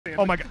standing.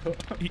 Oh my god.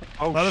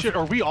 Oh shit,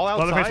 are we all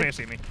outside? Leatherface didn't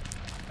see me.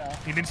 No.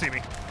 He didn't see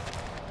me.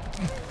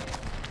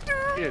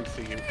 He didn't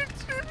see you.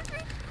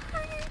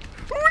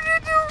 What did you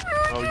do?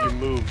 Oh, you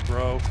moved,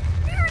 bro.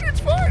 Dude, it's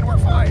fine. We're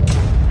fine.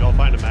 Y'all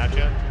find a match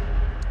yet?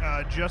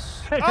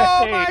 Just. Hey,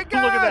 Oh my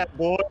god! look at that,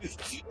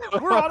 boys.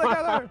 We're all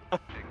together.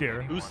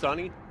 Dear. Who's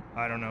Sonny?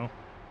 I don't know.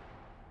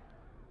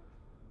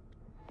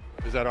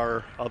 Is that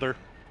our other?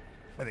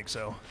 I think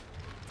so.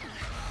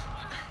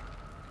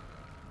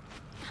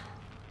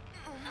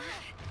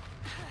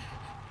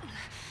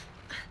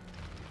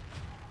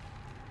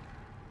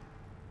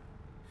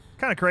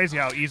 Kind of crazy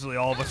how easily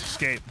all of us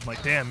escape. I'm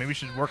like, damn, maybe we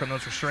should work on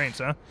those restraints,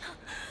 huh?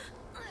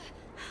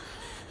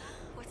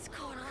 What's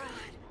going on?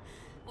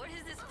 What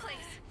is this place?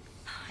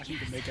 I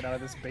need to make it out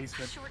of this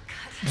basement.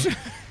 Shortcut.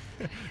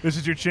 This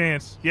is your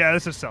chance. Yeah,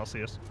 this is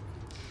Celsius.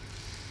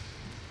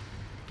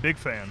 Big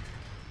fan.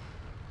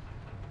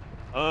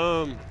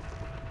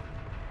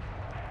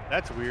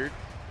 That's weird.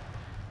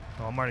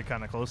 Oh, I'm already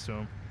kind of close to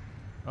him.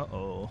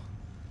 Uh-oh.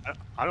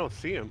 I don't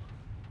see him.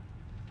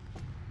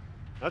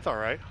 That's all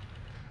right.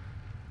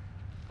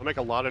 I'll make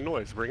a lot of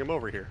noise. Bring him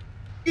over here.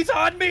 He's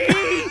on me!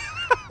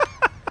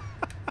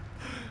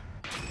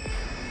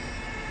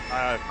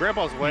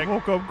 Grandpa's awake. You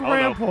woke up Oh, no.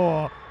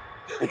 Grandpa.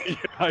 Yeah,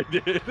 I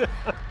did. He's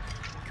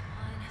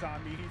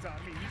on me, he's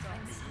on me, he's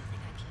on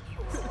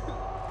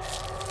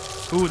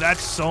me. Ooh,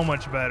 that's so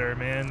much better,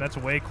 man. That's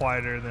way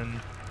quieter than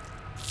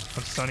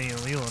what Sonny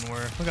and Leland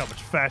were. Look how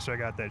much faster I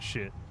got that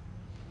shit.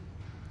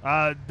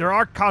 There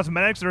are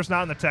cosmetics. There's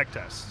not in the tech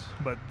test,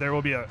 but there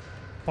will be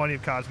plenty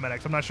of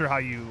cosmetics. I'm not sure how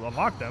you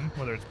unlock them,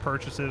 whether it's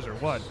purchases or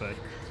what, but...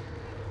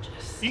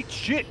 Eat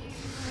shit!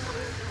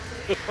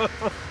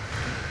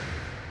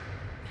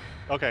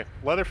 Okay,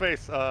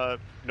 Leatherface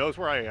knows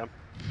where I am.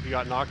 He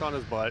got knocked on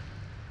his butt.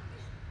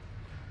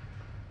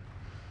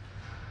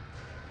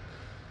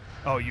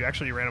 Oh, you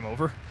actually ran him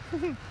over?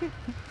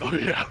 Oh,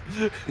 yeah.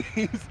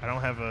 I don't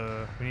have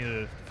a... We need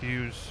a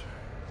fuse.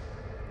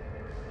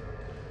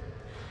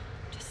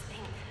 Just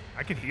think.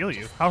 I can heal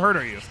you. How hurt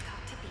are you? There's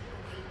got to be a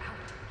way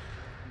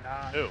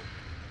out. Nah. Ew.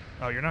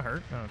 Oh, you're not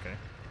hurt? Oh, okay.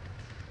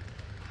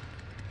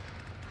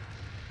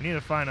 We need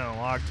to find an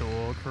unlock tool.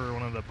 Look for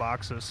one of the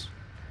boxes.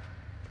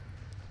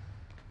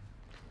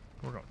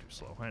 We're going too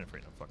slow. I ain't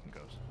afraid no fucking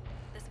ghost.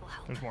 This will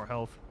help. There's more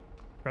health.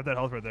 Grab that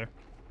health right there.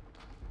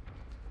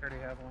 I already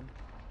have one.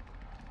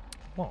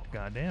 Well,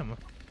 goddamn.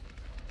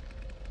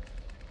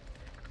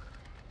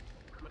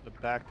 I'm at the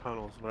back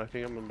tunnels, but I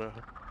think I'm gonna...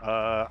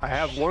 I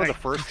have one of the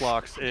first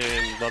locks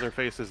in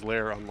Leatherface's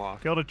lair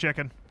unlocked. Killed a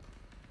chicken.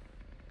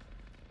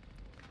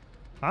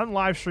 I'm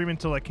live streaming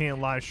until I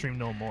can't live stream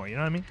no more. You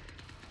know what I mean?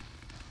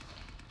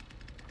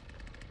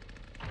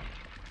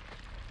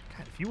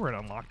 God, if you were an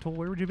unlock tool,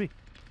 where would you be?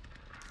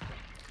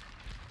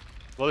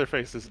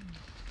 Leatherface is...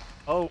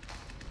 Oh.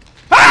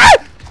 Ah!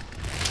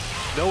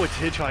 No, it's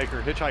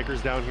Hitchhiker.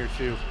 Hitchhiker's down here,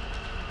 too.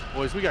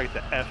 Boys, we gotta get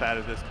the F out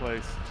of this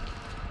place.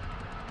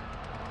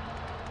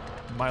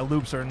 My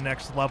loops are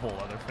next level,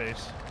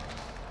 Leatherface.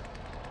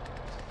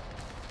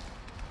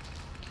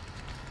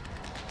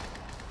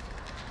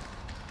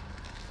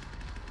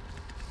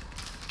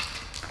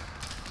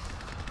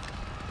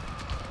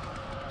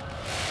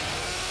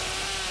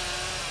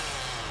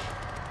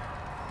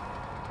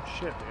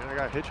 Shit, man, I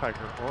got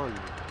Hitchhiker on me.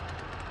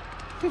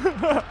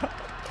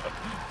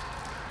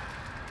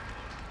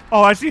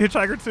 Oh, I see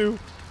Hitchhiker too.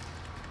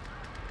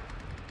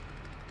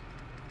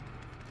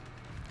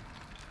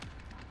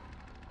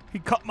 He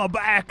cut my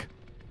back.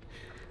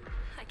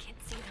 I can't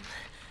see them.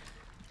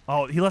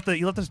 Oh, he left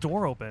his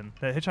door open.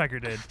 That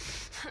Hitchhiker did.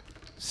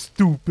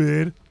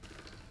 Stupid.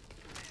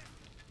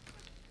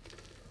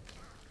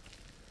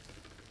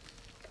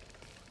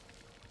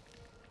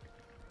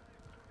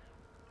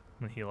 I'm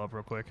gonna heal up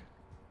real quick.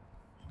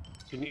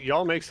 Can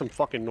y'all make some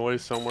fucking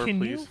noise somewhere, Can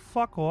please? you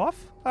fuck off?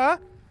 Huh?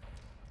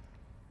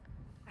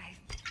 I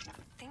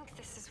think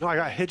this is. No, I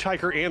got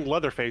Hitchhiker and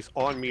Leatherface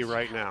on me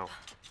right now.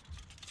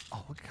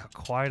 Oh, look how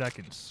quiet I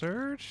can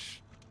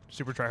search.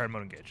 Super tryhard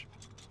mode engage.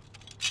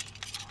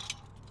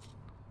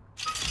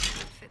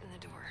 Fit in the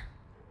door.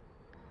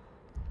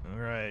 All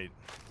right.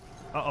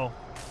 Uh-oh.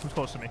 Who's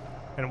close to me?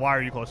 And why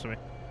are you close to me?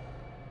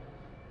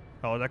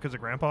 Oh, is that because of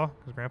Grandpa?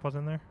 Because Grandpa's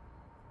in there?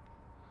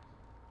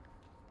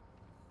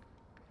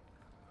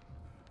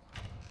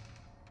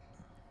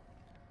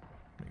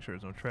 Make sure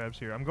there's no traps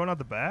here. I'm going out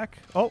the back.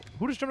 Oh,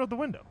 who just jumped out the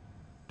window?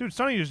 Dude,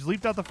 Sonny just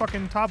leaped out the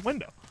fucking top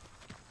window.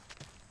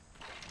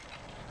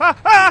 Ha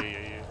ha!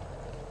 Yeah.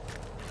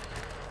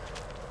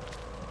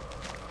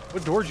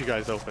 What doors you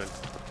guys open?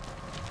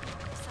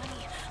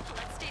 Sonny,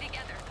 let's stay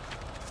together.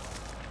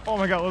 Oh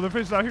my god,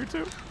 Leatherface is out here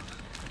too.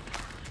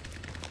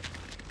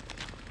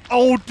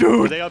 Oh,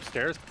 dude! Are they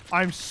upstairs?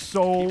 I'm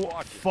so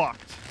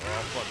fucked. Or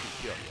I'll fucking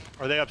kill you.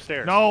 Are they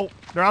upstairs? No,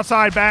 they're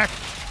outside back.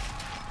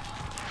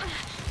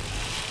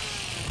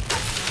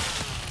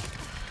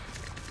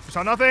 You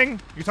saw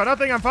nothing. You saw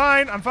nothing. I'm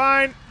fine. I'm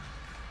fine.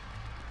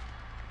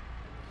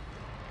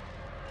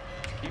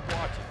 Keep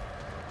watching,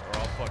 or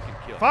I'll fucking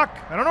kill you. Fuck.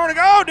 I don't know where to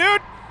go,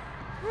 dude.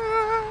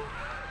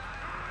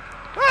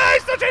 Hey,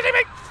 still chasing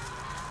me!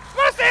 I'm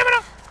out of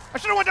stamina! I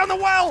should have went down the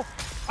well!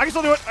 I can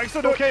still do it. I can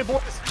still do it. Okay,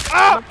 boys.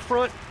 Ah! I'm up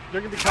front.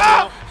 They're gonna be coming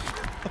out.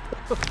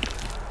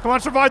 Come on,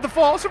 survive the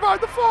fall.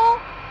 Survive the fall.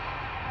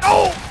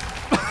 Oh!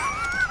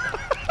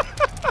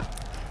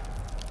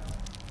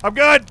 I'm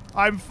good.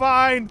 I'm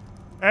fine.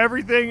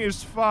 Everything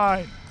is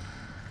fine.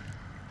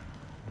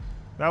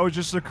 That was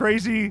just a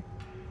crazy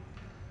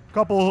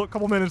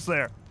couple minutes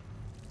there.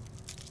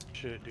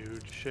 Shit,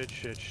 dude.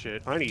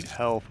 Shit. I need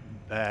help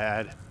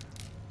bad.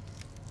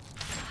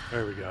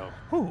 There we go.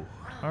 Whew.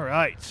 All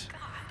right.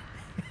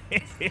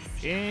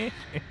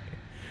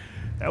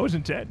 That was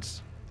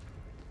intense.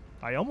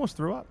 I almost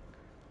threw up.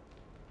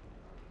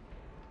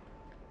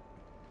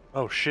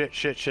 Oh, shit.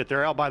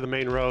 They're out by the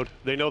main road.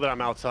 They know that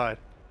I'm outside.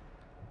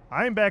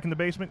 I am back in the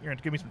basement. You're going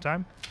to give me some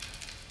time?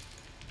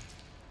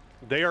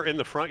 They are in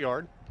the front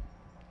yard.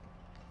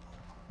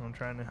 I'm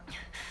trying to...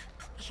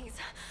 Please,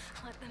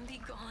 let them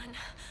be gone.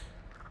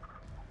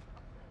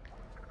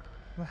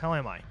 Where the hell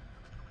am I?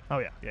 Oh,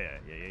 yeah.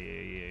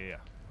 Yeah.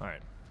 All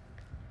right.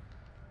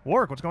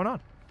 Warwick, what's going on?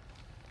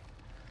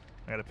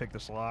 I got to pick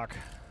this lock.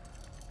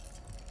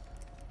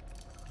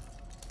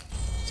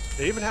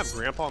 They even have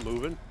Grandpa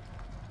moving.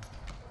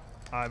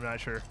 I'm not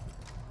sure.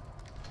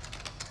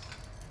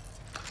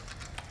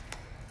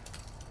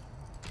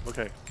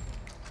 Okay.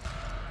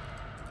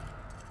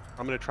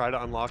 I'm gonna try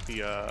to unlock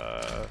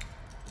the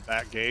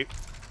back gate.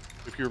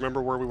 If you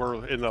remember where we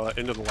were in the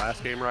end of the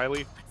last game,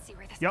 Riley. Let's see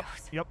where this Yep.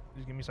 goes.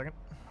 Just give me a second.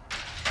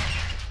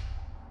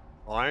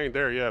 Well, I ain't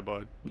there yet,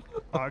 bud.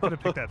 Oh, I could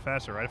have picked that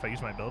faster, right? If I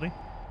used my ability.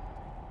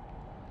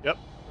 Yep.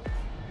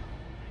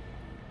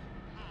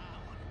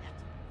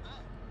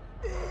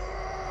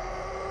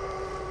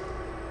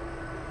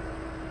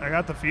 I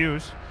got the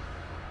fuse.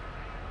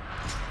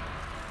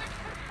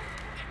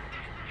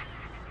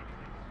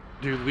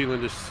 Dude,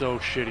 Leland is so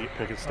shitty at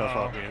picking stuff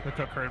up, man. The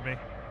cook heard me.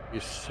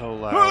 He's so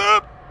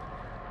loud.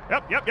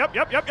 Yep. Yeah!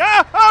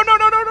 Oh, no.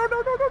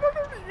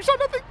 You saw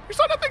nothing.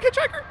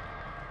 Hitchhiker.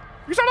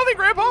 You saw nothing,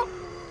 Grandpa.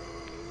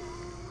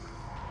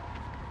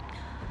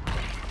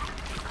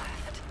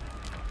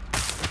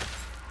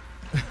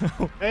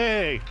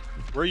 Hey,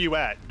 where you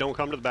at? Don't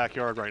come to the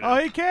backyard right now. Oh,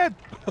 hey, kid.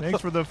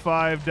 Thanks for the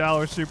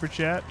 $5 super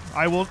chat.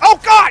 I will... Oh,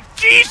 God!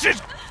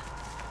 Jesus!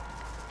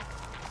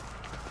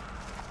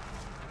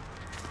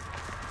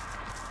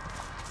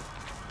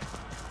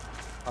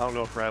 I don't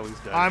know if Riley's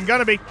dead. I'm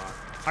gonna be.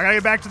 I gotta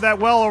get back to that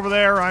well over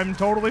there. I'm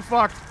totally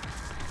fucked.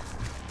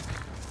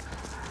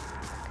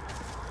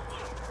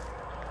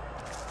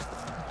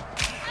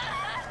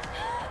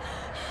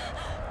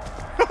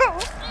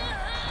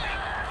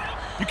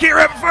 You can't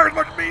rapid fire as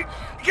much as me. You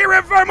can't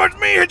rapid fire as much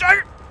as me,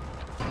 Hitchhiker.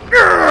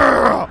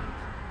 Yeah!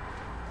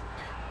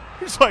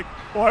 He's like,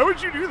 why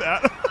would you do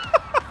that?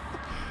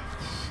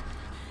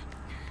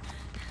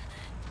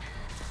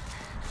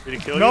 Did he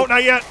kill you? No,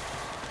 not yet.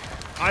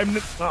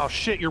 Oh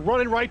shit! You're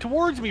running right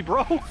towards me,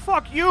 bro.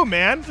 Fuck you,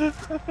 man. You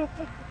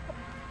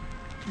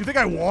think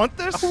I want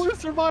this? I would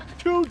have survived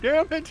too.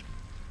 Damn it!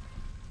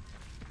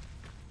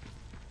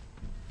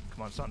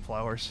 Come on,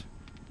 sunflowers.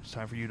 It's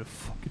time for you to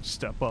fucking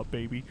step up,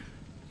 baby.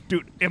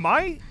 Dude, am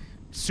I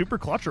super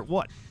clutch or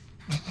what?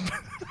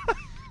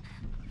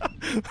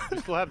 You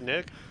still have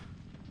Nick?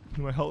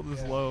 My health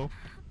is low.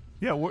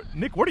 Yeah,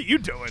 Nick, what are you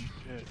doing?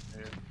 Shit,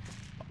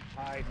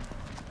 man.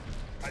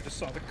 I just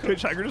saw the cook.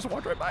 Hitchhiker just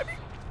walked right by me.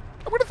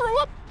 I'm gonna throw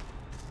up.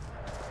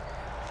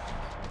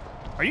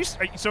 Are you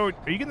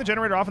getting the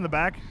generator off in the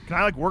back? Can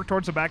I like work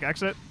towards the back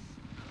exit?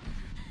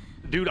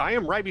 Dude, I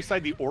am right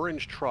beside the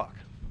orange truck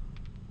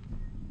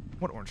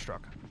What orange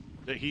truck?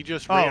 that he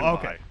just ran Oh,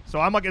 okay. by. So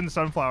I'm like in the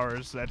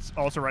sunflowers. That's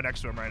also right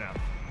next to him right now.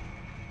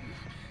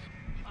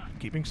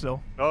 Keeping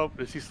still. Oh,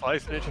 is he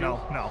slicing at you? No,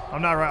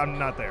 I'm not right. I'm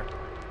not there.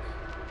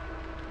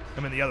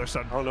 I'm in the other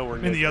sun. I don't know where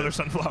I'm in Nick the other is.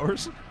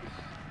 sunflowers.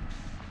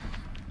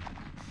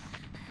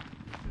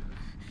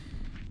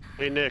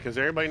 Hey Nick, is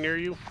there anybody near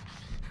you?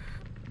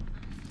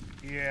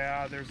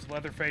 Yeah, there's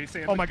Leatherface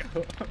and Oh the my god.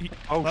 cook.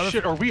 Oh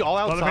shit, are we all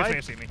Leatherface outside?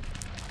 didn't see me.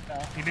 No.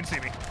 He didn't see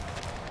me.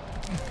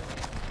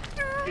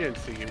 He didn't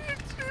see you.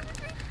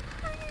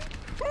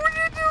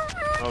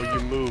 Oh, you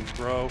moved,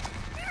 bro.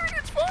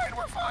 It's fine.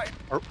 We're fine.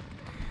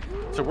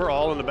 So we're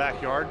all in the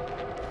backyard?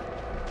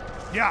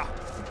 Yeah.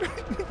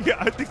 Yeah,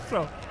 I think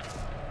so.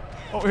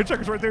 Oh,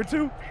 Hitchhiker's right there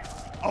too.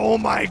 Oh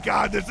my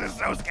god, this is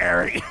so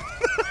scary.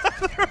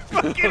 They're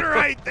fucking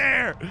right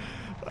there.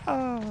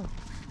 And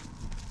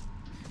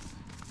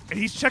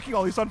he's checking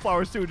all these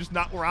sunflowers too, just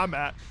not where I'm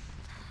at.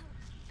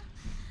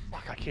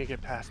 Fuck, I can't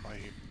get past by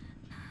you.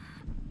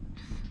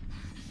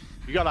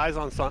 You got eyes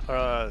on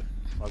sunflower.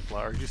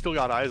 You still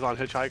got eyes on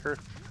Hitchhiker?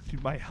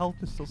 Dude, my health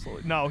is still slow.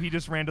 No, he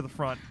just ran to the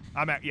front.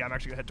 I'm actually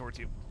gonna head towards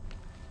you.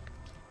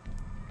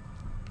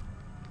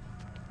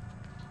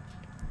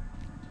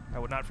 I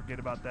would not forget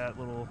about that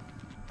little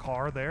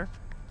car there.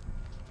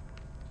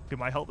 Dude,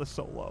 my health is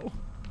so low.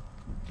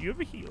 Do you have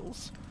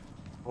heals?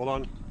 Hold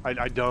on.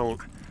 I don't.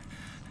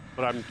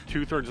 But I'm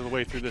 2/3 of the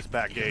way through this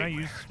back Can I gate.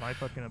 use my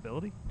fucking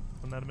ability?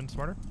 Wouldn't that have been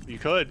smarter? You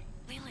could.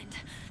 Leland,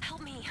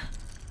 help me.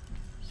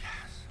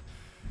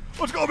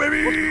 Let's go,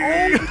 baby!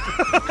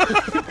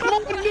 Come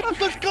on, Nick,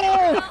 let's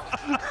go!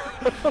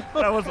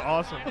 That was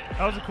awesome.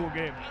 That was a cool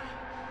game.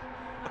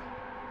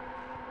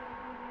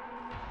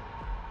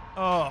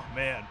 Oh,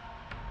 man.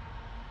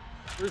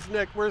 Where's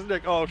Nick? Where's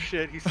Nick? Oh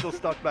shit, he's still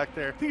stuck back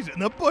there. He's in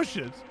the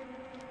bushes.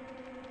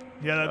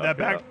 Yeah, that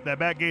Yeah.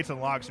 back gate's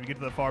unlocked, so if you get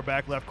to the far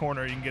back left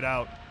corner, you can get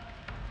out.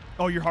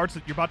 Oh, you're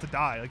about to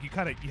die. Like you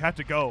have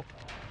to go.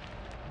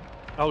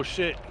 Oh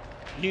shit,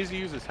 he needs to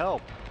use his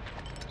help.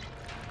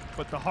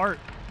 But the heart.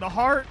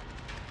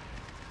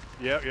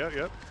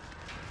 Yep.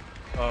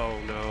 Oh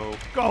no.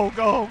 Go.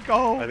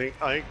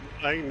 I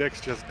think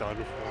Nick's just done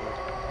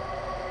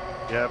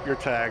for. Yep, you're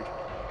tagged.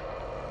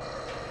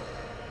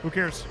 Who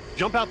cares?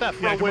 Jump out that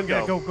front window.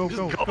 Yeah, go.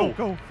 Just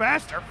Go.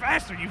 Faster,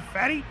 you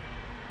fatty.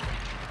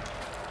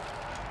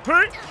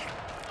 Hey.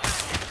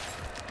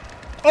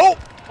 Oh!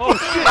 Oh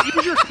shit,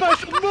 use your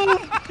special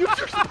move! Use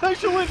your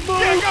special move!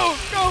 Yeah,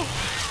 go!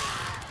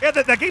 Yeah,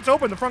 that gate's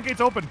open. The front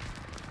gate's open.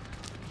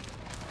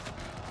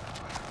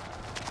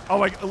 Oh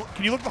my,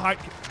 can you look behind?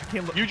 I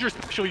can't look. Use your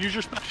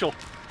special.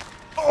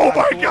 Oh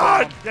my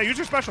god! Yeah, use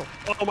your special.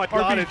 Oh my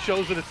god, RB. it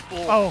shows that it's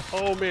full. Oh.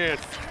 Oh man.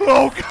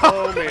 Oh god!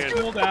 Oh man.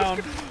 Cool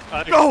down.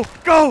 Go!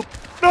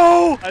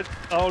 No!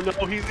 Oh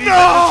no, he's eating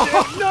No!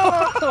 the shit.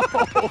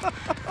 No!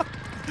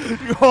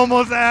 You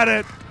almost had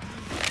it.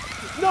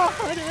 Not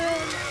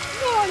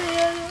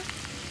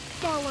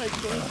like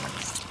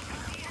this.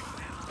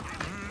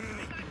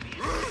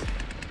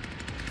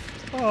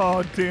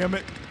 Oh, damn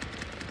it.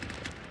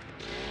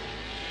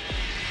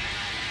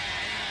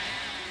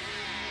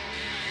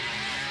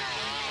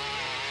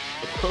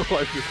 My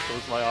wife just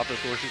closed my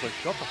office door. She's like,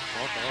 shut the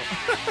fuck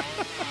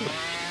up.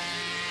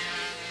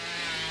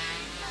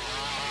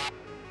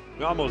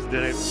 We almost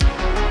did it.